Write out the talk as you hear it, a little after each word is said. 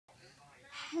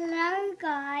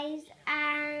guys,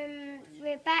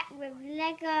 we're back with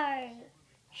Lego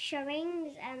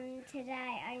showings, and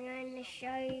today I'm going to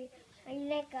show you a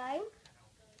Lego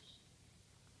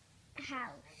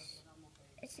house.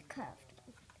 It's a curved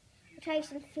one. I'll tell you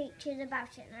some features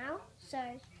about it now. So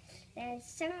there's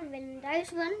 7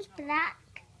 windows, one's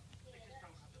black,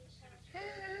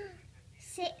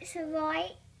 6 are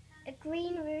white, a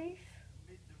green roof,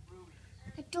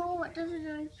 a door that doesn't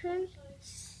open,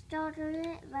 start on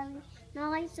it, very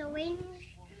nice,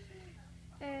 orange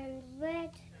and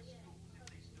red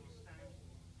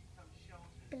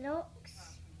blocks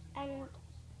and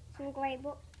some grey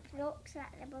blocks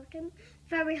at the bottom.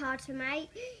 Very hard to make.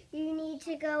 You need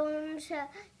to go onto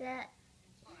the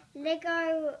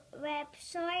Lego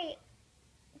website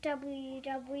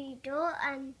www.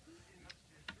 and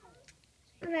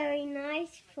very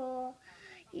nice for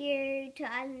you to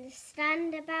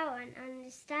understand about and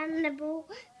understandable.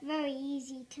 Very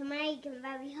easy to make and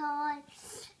very hard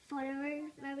for the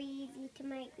roof. Very easy to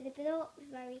make the blocks,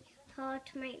 very hard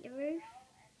to make the roof.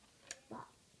 But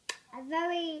a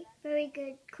very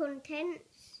good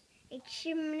contents. A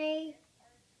chimney,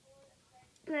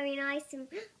 very nice and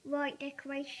white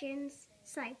decorations.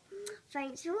 So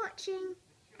thanks for watching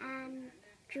and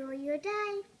enjoy your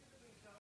day.